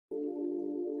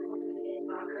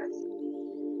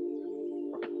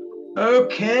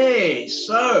Okay,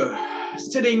 so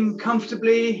sitting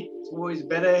comfortably. It's always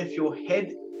better if your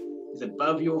head is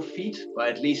above your feet by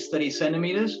at least 30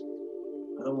 centimeters.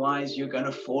 Otherwise, you're going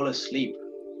to fall asleep.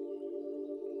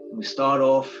 We start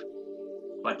off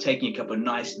by taking a couple of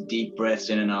nice deep breaths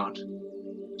in and out.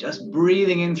 Just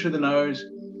breathing in through the nose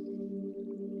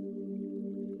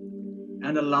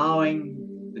and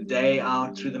allowing the day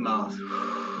out through the mouth.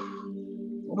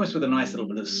 Almost with a nice little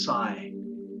bit of sigh.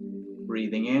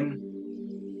 Breathing in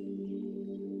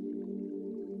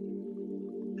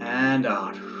and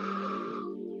out.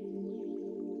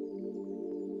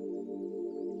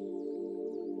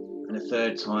 And a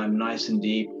third time, nice and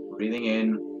deep, breathing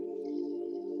in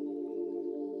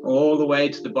all the way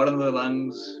to the bottom of the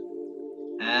lungs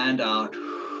and out.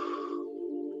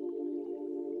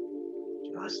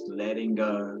 Just letting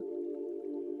go.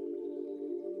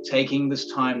 Taking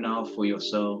this time now for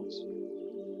yourselves.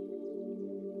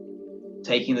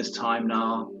 Taking this time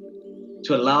now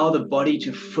to allow the body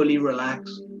to fully relax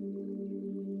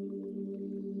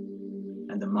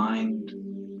and the mind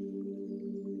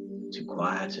to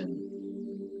quieten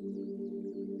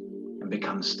and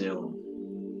become still.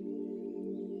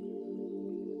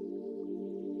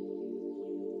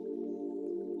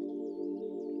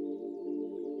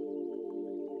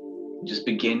 Just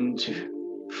begin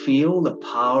to feel the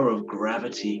power of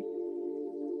gravity.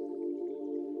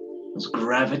 As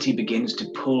gravity begins to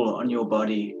pull on your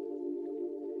body,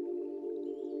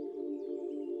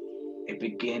 it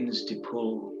begins to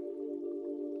pull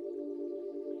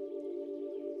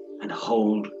and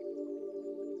hold,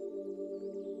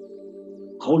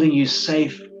 holding you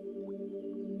safe,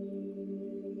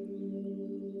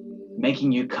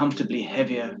 making you comfortably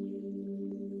heavier.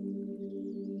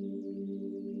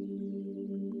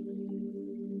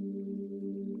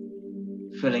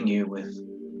 Filling you with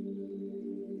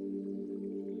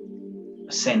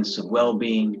a sense of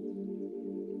well-being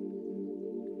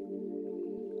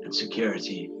and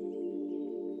security.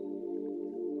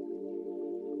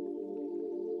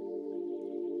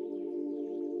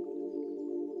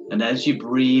 And as you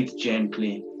breathe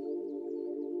gently,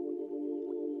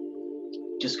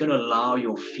 just going to allow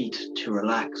your feet to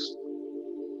relax.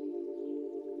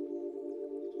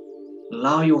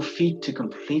 Allow your feet to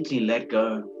completely let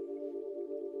go.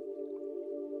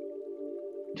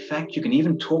 In fact, you can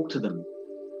even talk to them.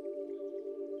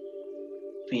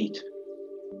 Feet,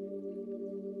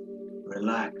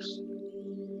 relax.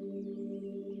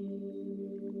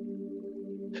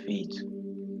 Feet,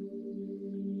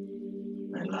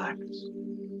 relax.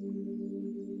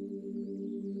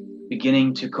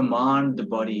 Beginning to command the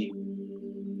body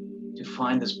to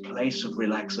find this place of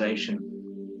relaxation,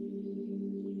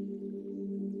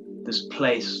 this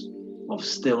place of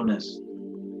stillness.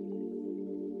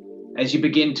 As you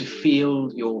begin to feel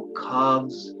your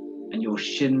calves and your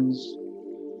shins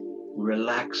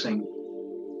relaxing,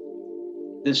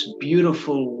 this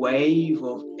beautiful wave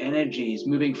of energy is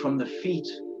moving from the feet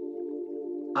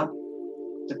up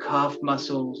the calf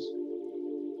muscles,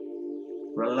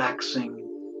 relaxing,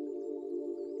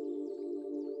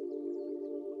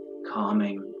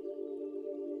 calming,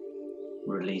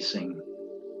 releasing,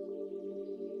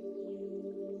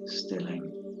 stilling.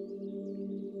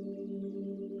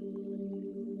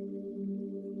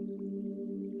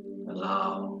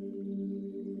 Allow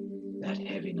that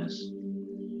heaviness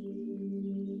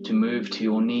to move to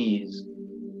your knees.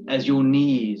 As your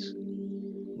knees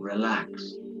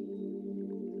relax,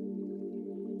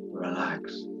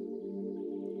 relax,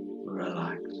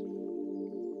 relax.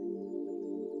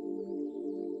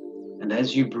 And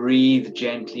as you breathe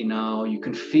gently now, you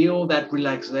can feel that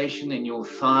relaxation in your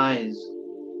thighs.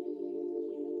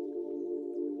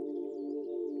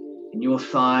 In your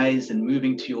thighs and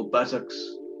moving to your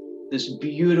buttocks. This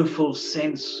beautiful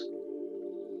sense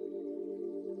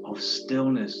of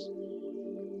stillness,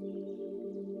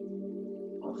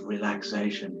 of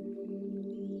relaxation,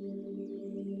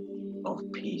 of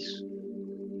peace.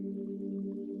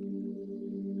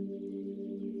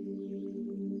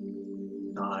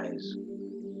 Thighs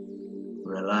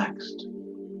relaxed.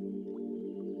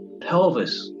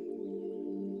 Pelvis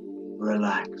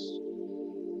relaxed.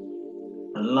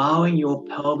 Allowing your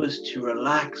pelvis to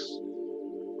relax.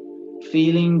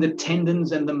 Feeling the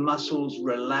tendons and the muscles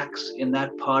relax in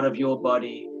that part of your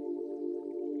body.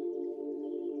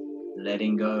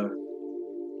 Letting go.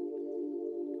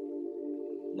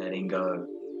 Letting go.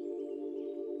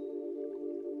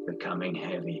 Becoming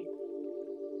heavy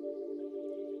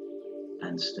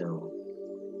and still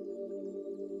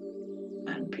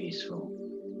and peaceful.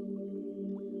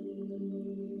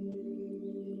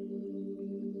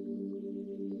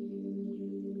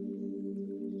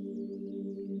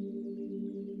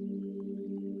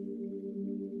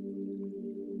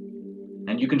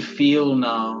 And you can feel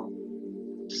now,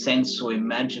 sense or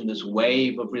imagine this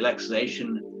wave of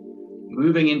relaxation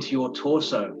moving into your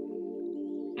torso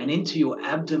and into your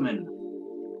abdomen.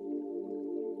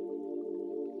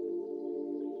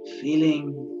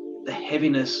 Feeling the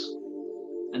heaviness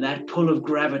and that pull of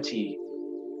gravity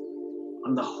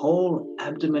on the whole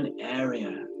abdomen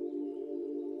area,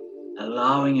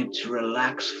 allowing it to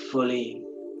relax fully.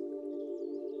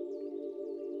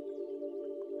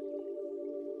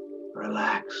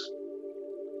 Relax,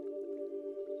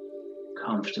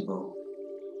 comfortable,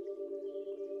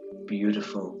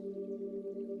 beautiful,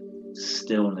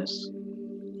 stillness.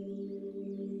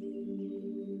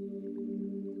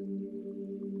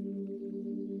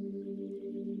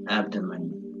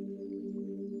 Abdomen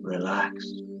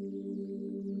relaxed.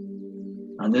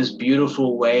 And this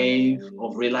beautiful wave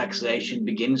of relaxation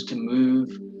begins to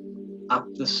move up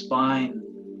the spine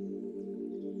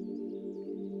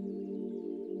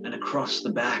and across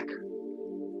the back.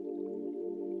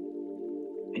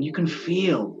 And you can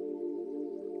feel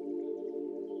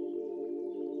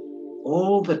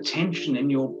all the tension in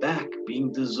your back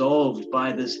being dissolved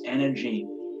by this energy.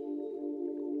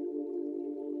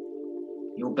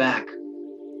 Your back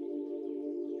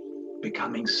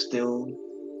becoming still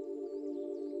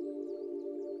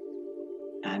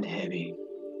and heavy.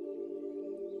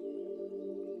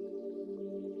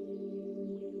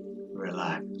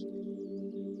 Relaxed,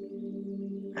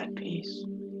 at peace.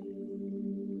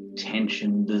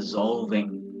 Tension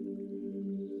dissolving,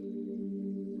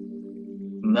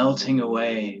 melting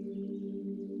away,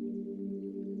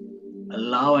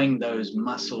 allowing those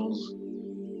muscles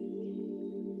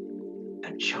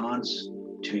a chance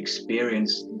to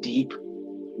experience deep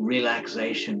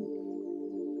relaxation.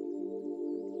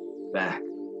 Back,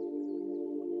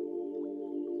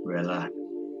 relax.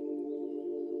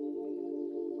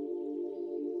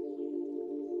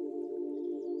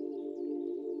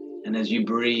 And as you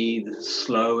breathe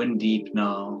slow and deep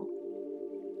now,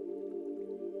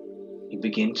 you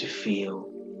begin to feel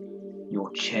your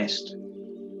chest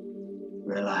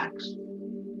relax.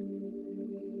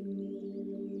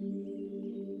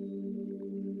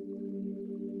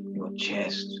 Your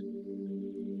chest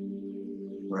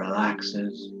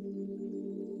relaxes.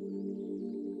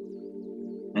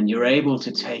 And you're able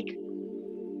to take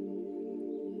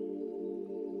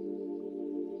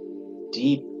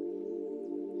deep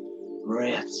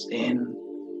breaths in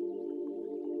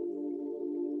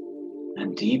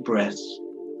and deep breaths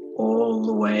all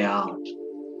the way out.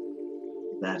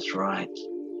 That's right.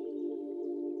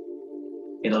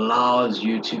 It allows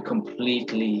you to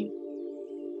completely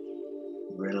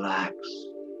relax.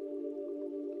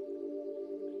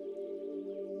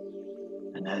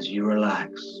 And as you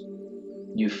relax,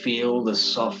 you feel the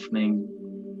softening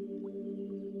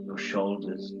of your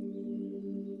shoulders.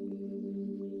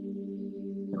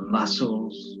 The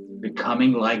muscles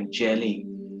becoming like jelly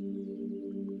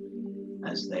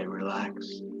as they relax.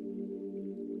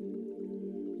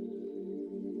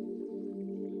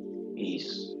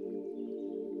 Peace,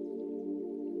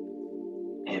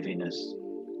 heaviness,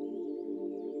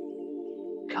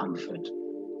 comfort,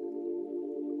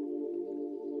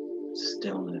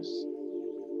 stillness.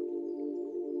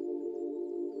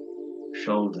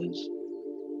 Shoulders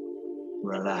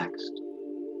relaxed.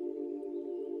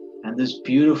 And this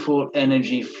beautiful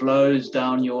energy flows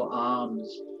down your arms.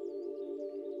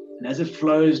 And as it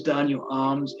flows down your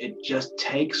arms, it just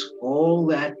takes all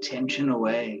that tension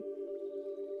away.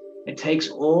 It takes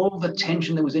all the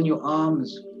tension that was in your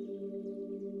arms,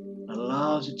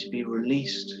 allows it to be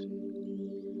released,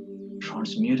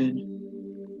 transmuted.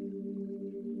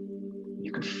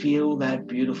 You can feel that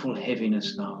beautiful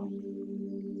heaviness now,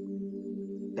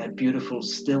 that beautiful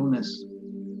stillness,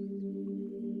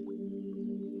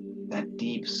 that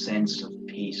deep sense of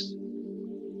peace.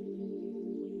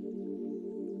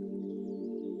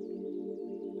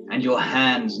 And your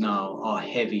hands now are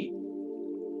heavy.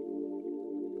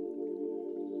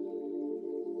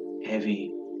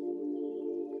 Heavy,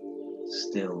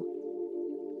 still,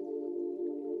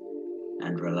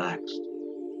 and relaxed.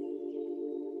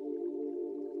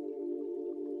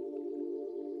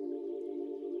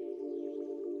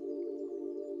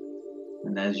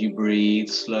 And as you breathe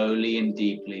slowly and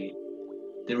deeply,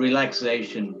 the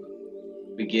relaxation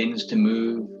begins to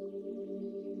move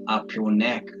up your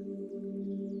neck.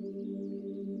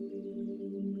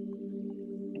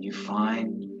 And you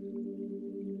find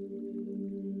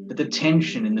that the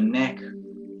tension in the neck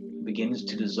begins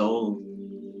to dissolve.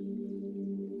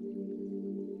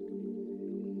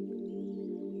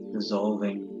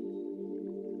 Dissolving,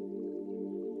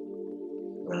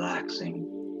 relaxing,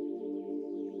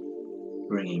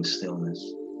 bringing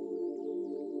stillness.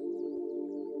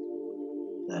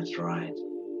 That's right.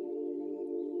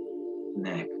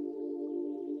 Neck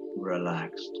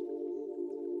relaxed.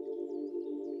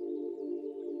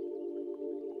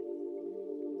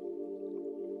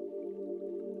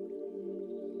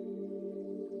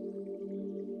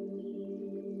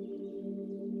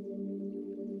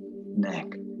 Neck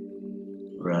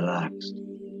relaxed.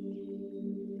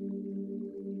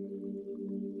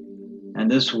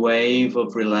 And this wave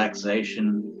of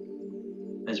relaxation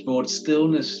has brought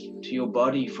stillness to your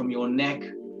body from your neck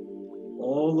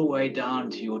all the way down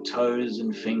to your toes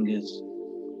and fingers.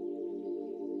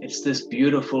 It's this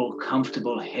beautiful,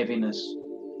 comfortable heaviness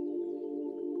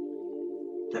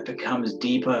that becomes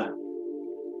deeper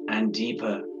and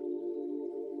deeper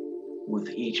with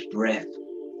each breath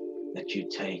that you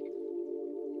take.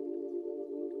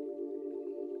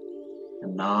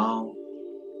 And now,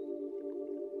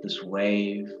 this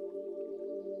wave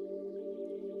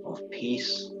of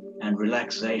peace and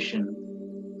relaxation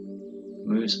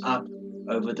moves up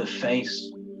over the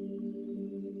face,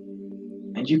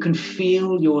 and you can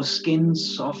feel your skin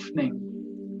softening.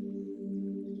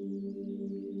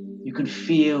 You can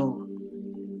feel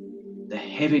the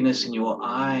heaviness in your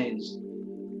eyes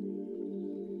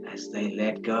as they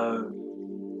let go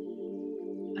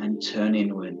and turn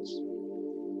inwards.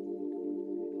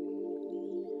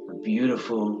 A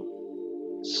beautiful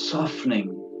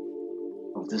softening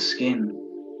of the skin.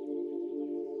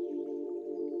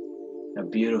 A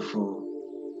beautiful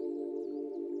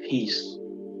peace,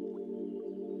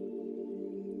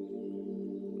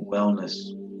 wellness.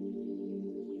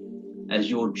 As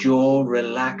your jaw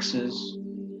relaxes,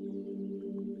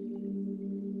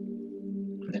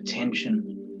 the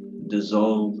tension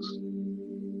dissolves.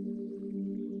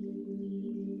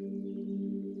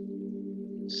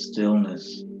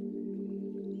 Stillness,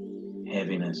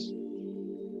 heaviness.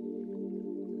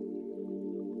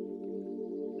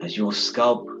 As your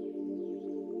scalp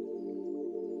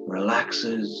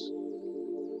relaxes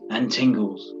and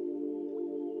tingles,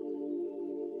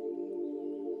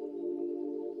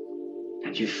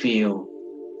 and you feel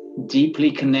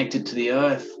deeply connected to the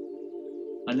earth,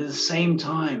 and at the same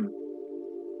time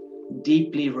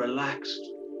deeply relaxed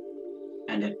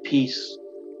and at peace.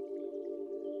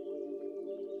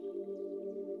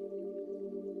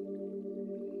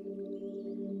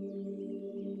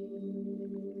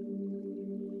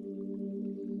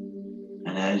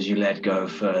 And as you let go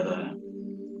further,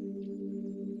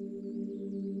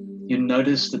 you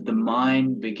notice that the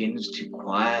mind begins to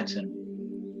quieten.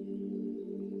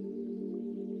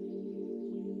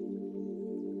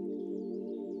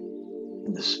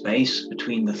 And the space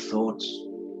between the thoughts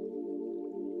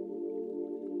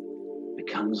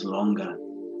becomes longer,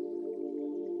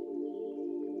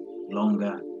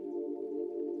 longer.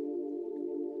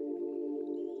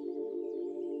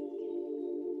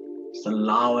 It's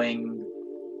allowing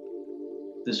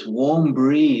this warm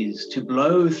breeze to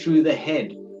blow through the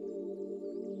head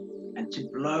and to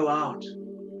blow out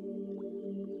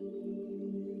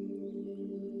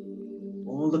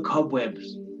all the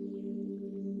cobwebs,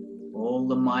 all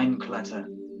the mind clutter,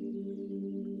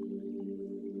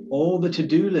 all the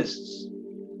to-do lists,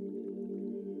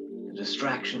 the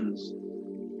distractions,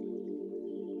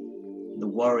 the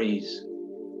worries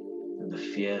and the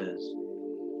fears.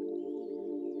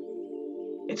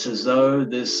 It's as though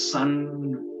this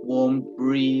sun-warmed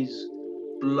breeze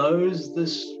blows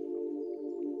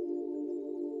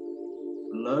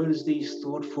these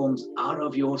thought forms out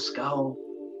of your skull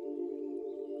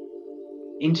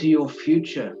into your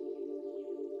future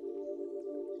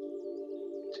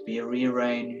to be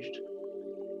rearranged,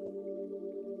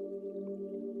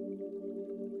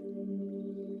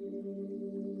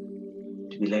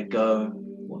 to be let go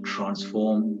or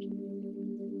transformed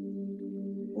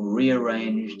or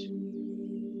rearranged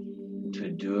into a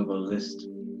doable list.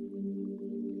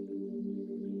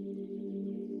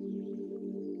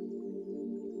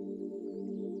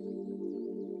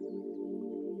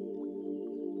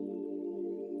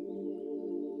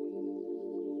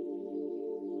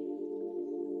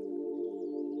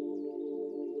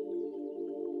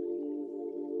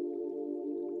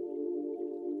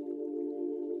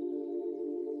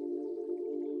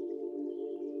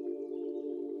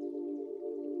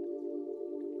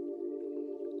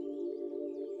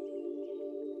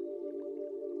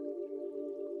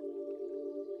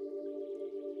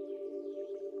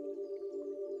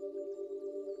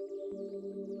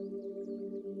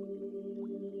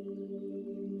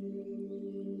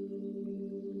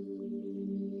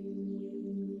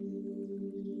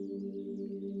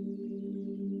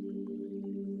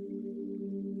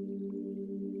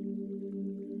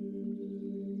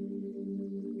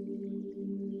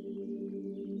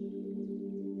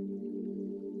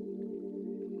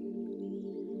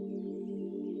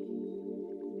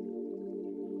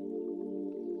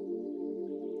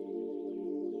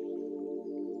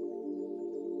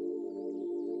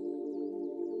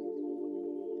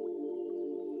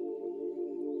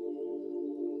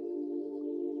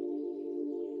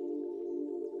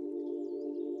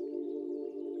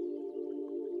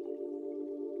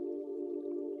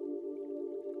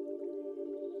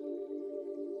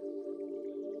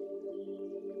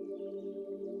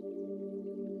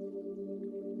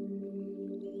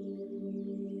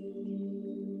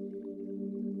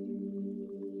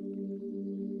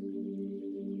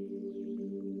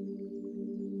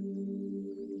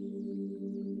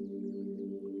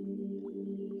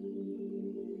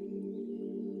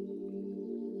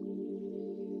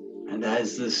 And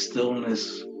as the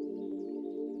stillness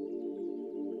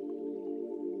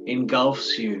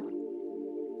engulfs you,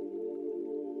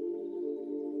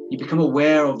 you become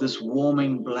aware of this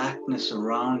warming blackness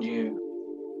around you.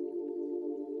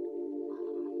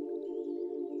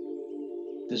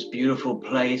 This beautiful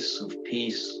place of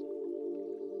peace.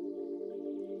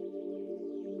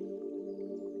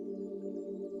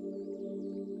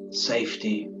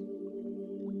 Safety.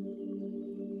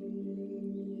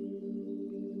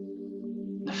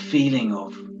 The feeling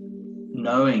of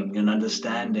knowing and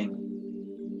understanding.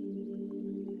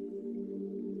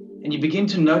 And you begin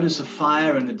to notice a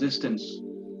fire in the distance.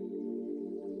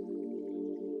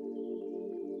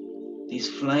 These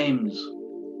flames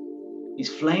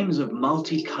of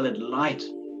multicolored light.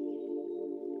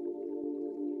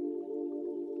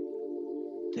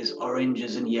 There's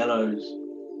oranges and yellows,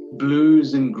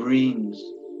 blues and greens,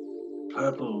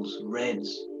 purples,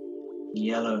 reds,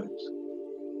 yellows.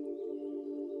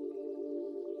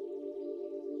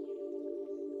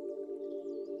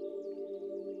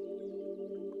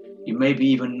 You maybe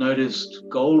even noticed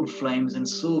gold flames and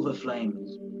silver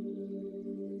flames.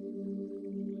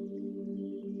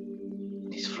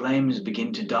 These flames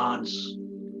begin to dance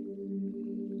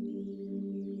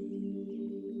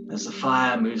as the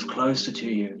fire moves closer to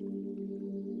you.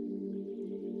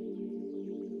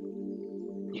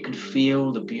 You can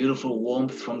feel the beautiful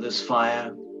warmth from this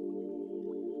fire.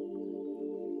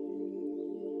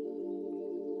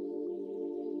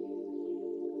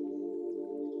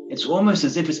 It's almost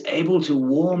as if it's able to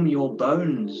warm your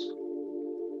bones.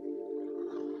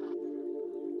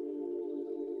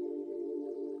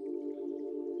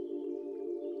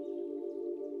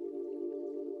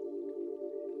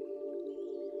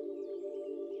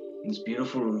 This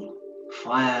beautiful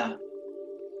fire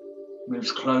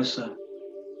moves closer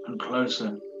and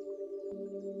closer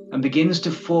and begins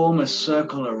to form a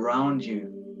circle around you.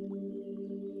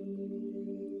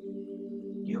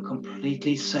 You're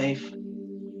completely safe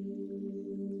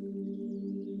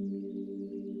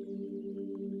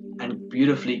and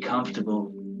beautifully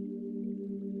comfortable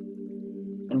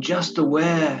and just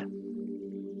aware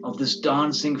of this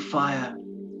dancing fire.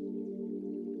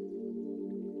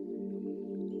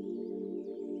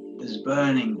 This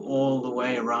burning all the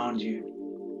way around you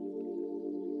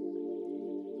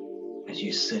as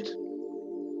you sit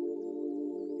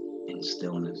in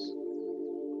stillness.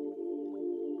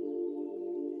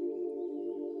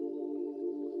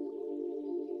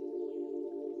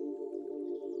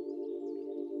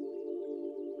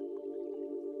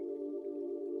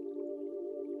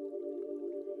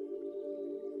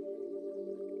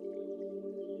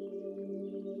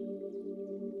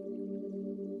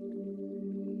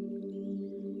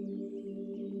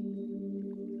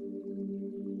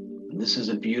 This is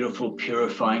a beautiful,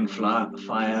 purifying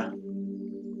fire.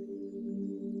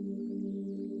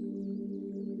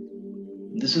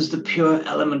 This is the pure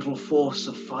elemental force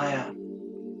of fire,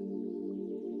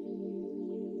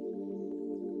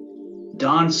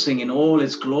 dancing in all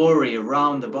its glory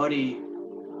around the body.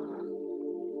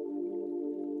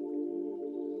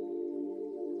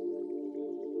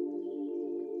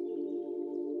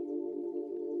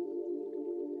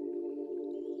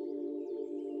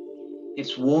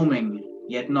 It's warming,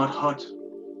 yet not hot.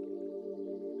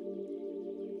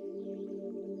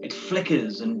 It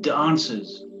flickers and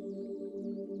dances,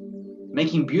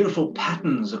 making beautiful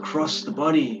patterns across the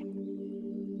body.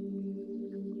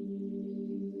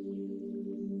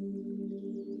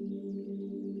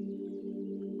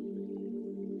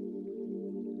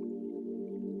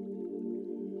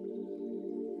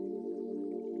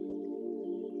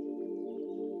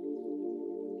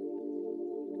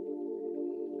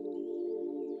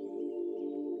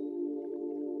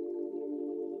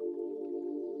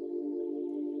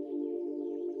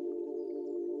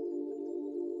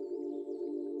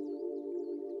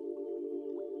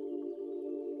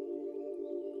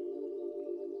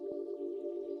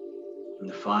 And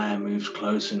the fire moves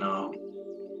closer now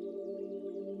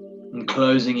and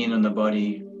closing in on the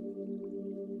body.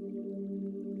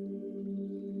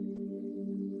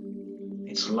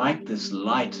 It's like this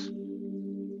light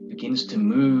begins to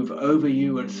move over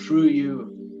you and through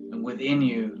you and within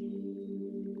you.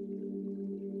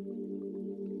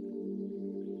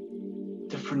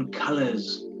 Different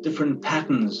colors, different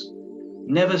patterns,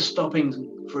 never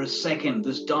stopping for a second,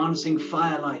 this dancing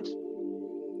firelight.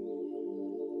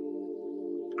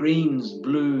 Greens,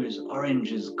 blues,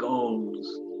 oranges, golds,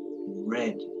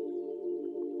 red.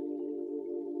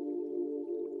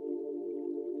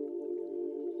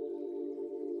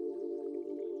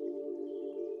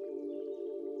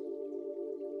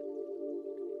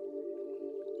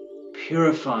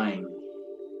 Purifying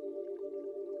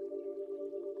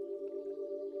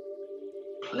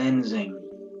cleansing.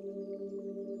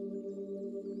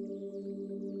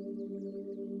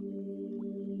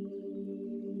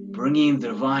 Bringing the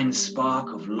divine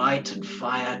spark of light and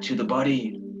fire to the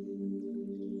body,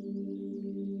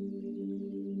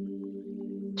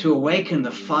 to awaken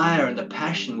the fire and the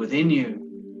passion within you,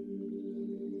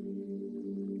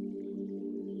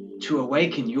 to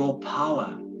awaken your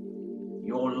power,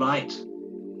 your light,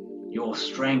 your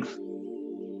strength.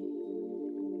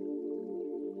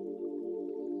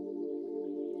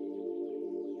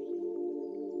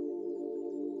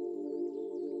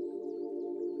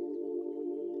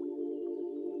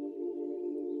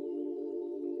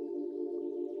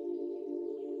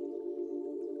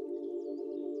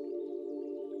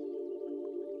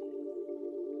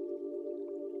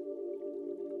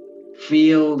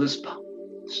 Feel this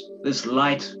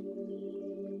light,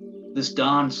 this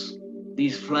dance,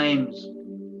 these flames.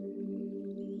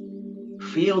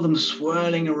 Feel them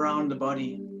swirling around the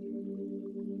body.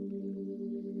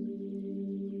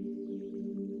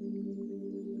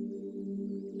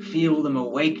 Feel them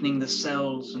awakening the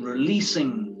cells and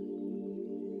releasing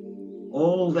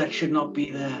all that should not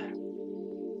be there.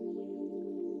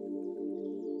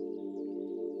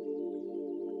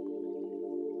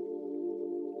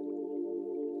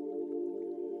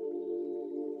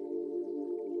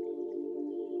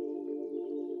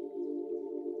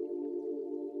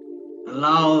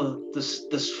 Allow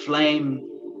this flame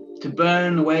to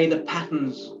burn away the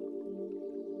patterns,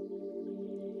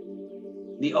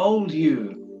 the old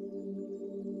you,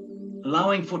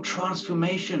 allowing for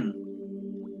transformation,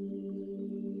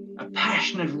 a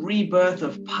passionate rebirth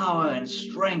of power and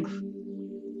strength,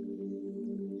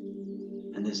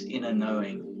 and this inner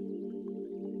knowing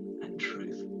and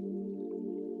truth.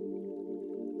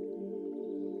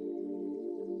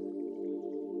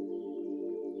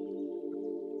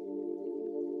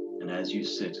 And as you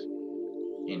sit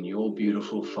in your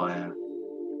beautiful fire,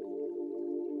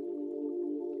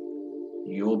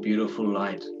 your beautiful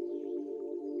light,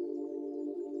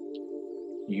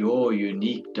 your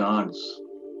unique dance,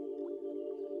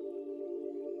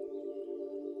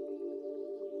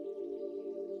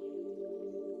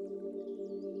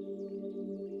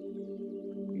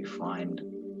 you find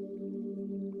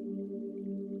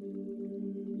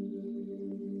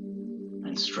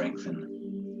and strengthen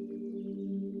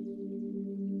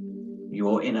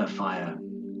your inner fire,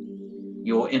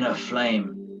 your inner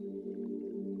flame,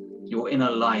 your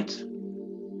inner light.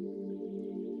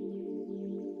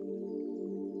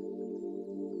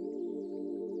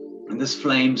 And this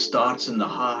flame starts in the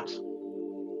heart.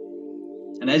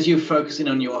 And as you focus in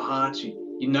on your heart,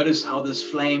 you notice how this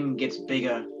flame gets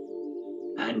bigger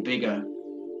and bigger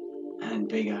and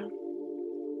bigger.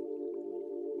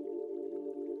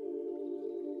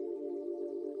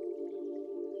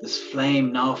 This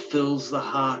flame now fills the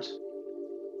heart.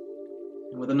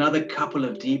 And with another couple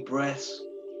of deep breaths,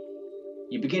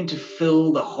 you begin to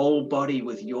fill the whole body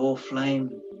with your flame,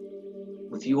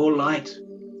 with your light,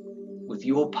 with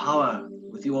your power,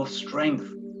 with your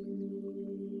strength,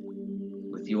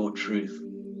 with your truth.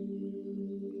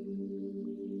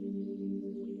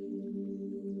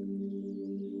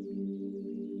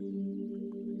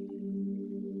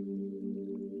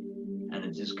 And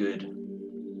it is good.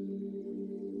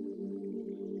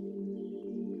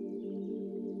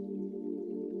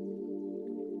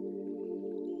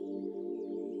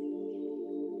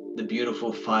 The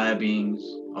beautiful fire beings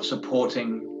are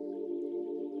supporting,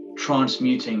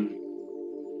 transmuting,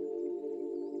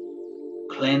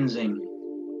 cleansing,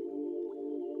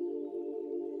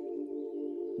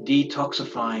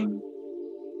 detoxifying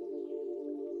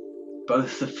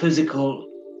both the physical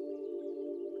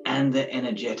and the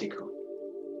energetical,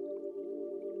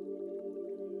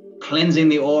 cleansing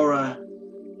the aura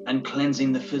and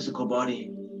cleansing the physical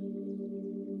body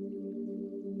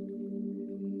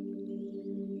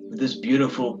with this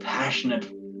beautiful,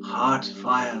 passionate heart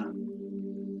fire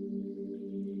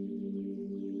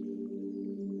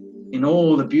in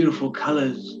all the beautiful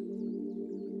colors,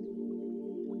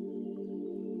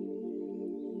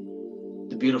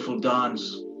 the beautiful dance,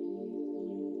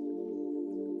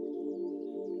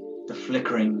 the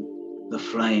flickering, the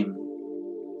flame,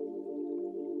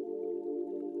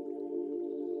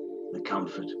 the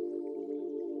comfort,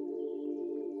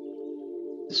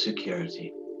 the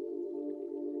security.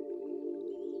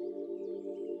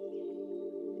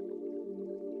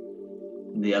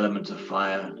 The element of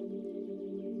fire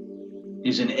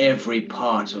is in every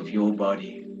part of your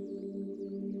body.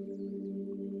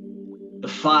 The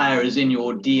fire is in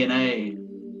your DNA.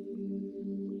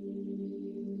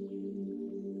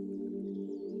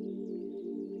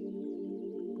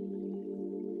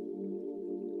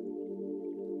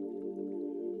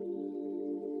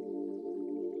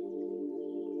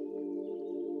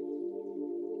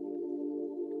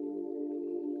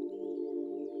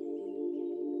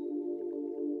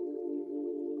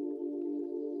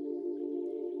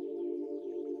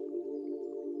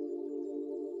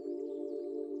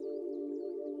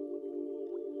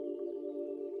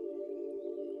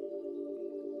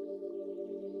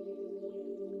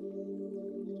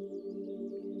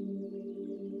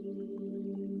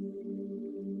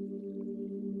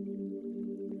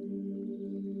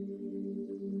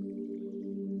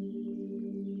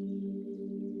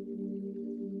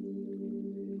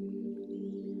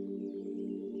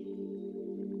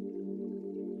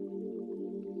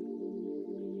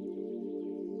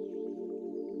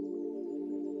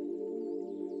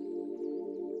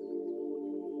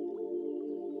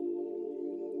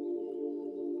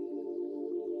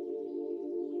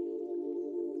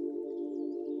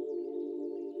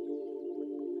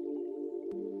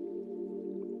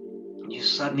 You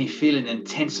suddenly feel an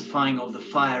intensifying of the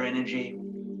fire energy.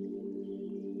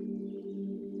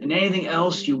 And anything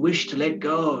else you wish to let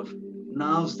go of,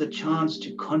 now's the chance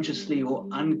to consciously or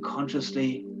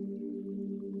unconsciously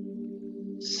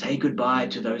say goodbye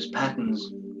to those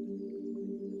patterns,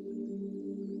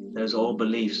 those old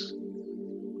beliefs,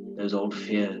 those old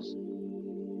fears.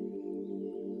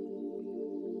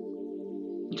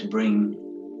 And to bring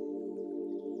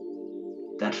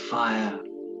that fire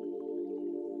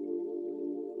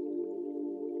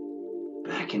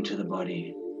back into the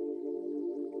body,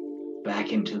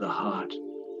 back into the heart.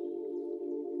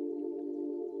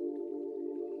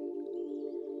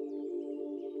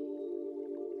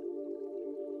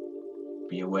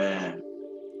 Be aware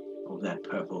of that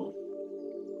purple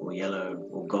or yellow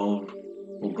or gold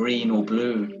or green or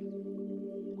blue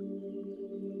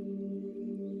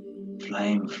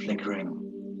flame flickering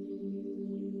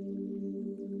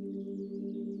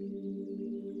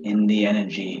in the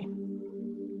energy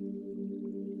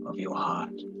of your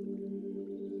heart.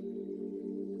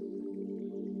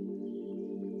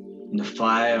 And the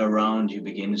fire around you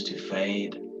begins to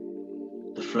fade,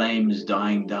 the flames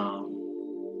dying down.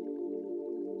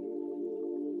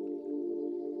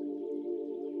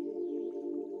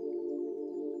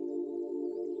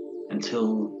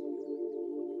 Until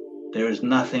there is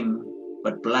nothing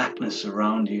but blackness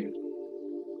around you.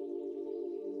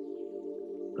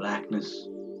 Blackness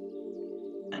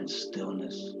and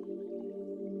stillness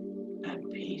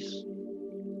and peace.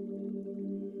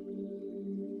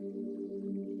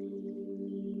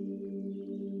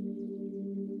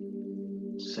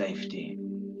 Safety,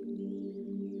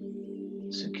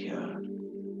 secure,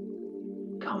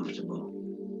 comfortable.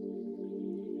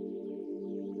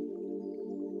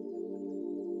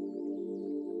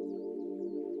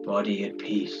 Body at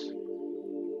peace,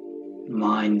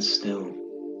 mind still,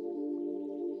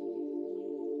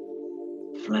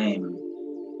 flame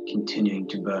continuing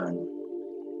to burn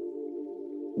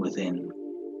within.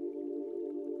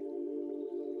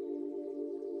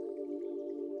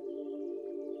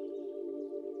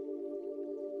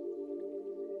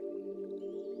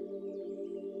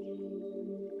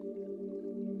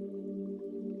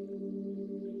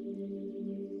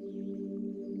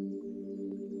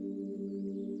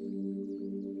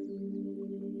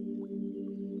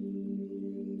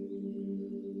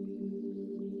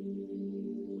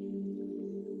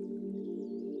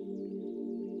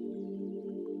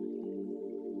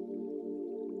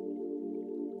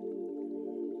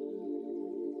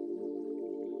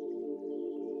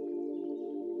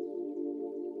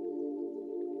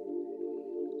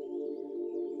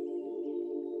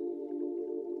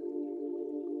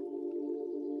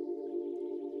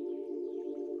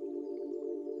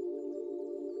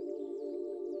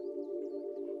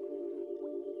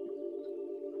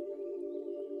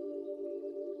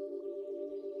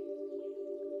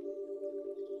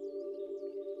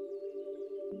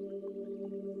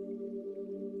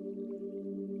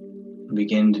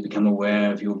 Begin to become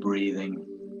aware of your breathing,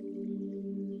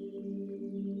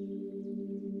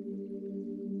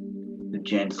 the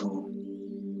gentle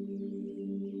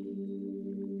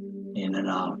in and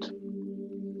out.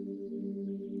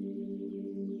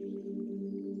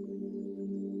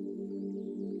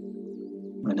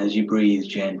 And as you breathe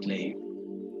gently,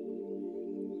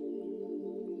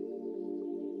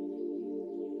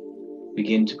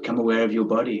 begin to become aware of your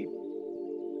body.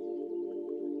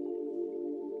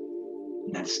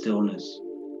 That stillness.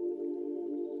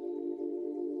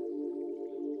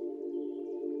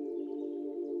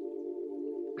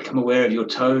 Become aware of your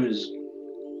toes.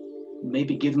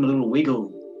 Maybe give them a little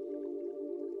wiggle.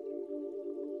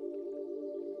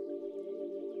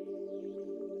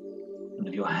 And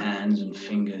of your hands and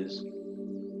fingers.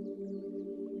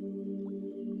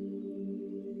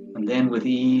 And then with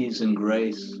ease and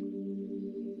grace,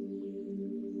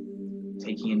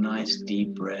 taking a nice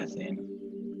deep breath in.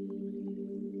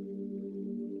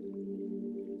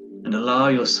 And allow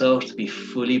yourself to be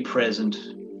fully present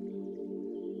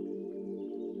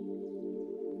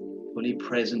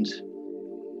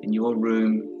in your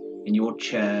room, in your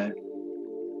chair,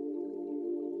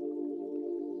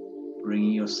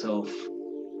 bringing yourself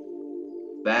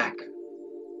back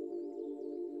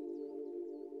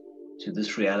to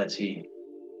this reality,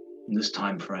 in this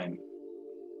time frame,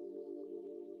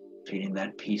 feeling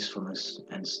that peacefulness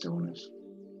and stillness.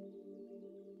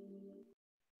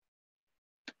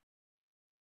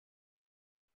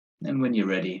 And when you're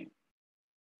ready,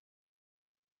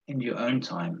 in your own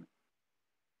time,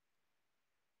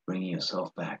 bringing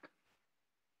yourself back.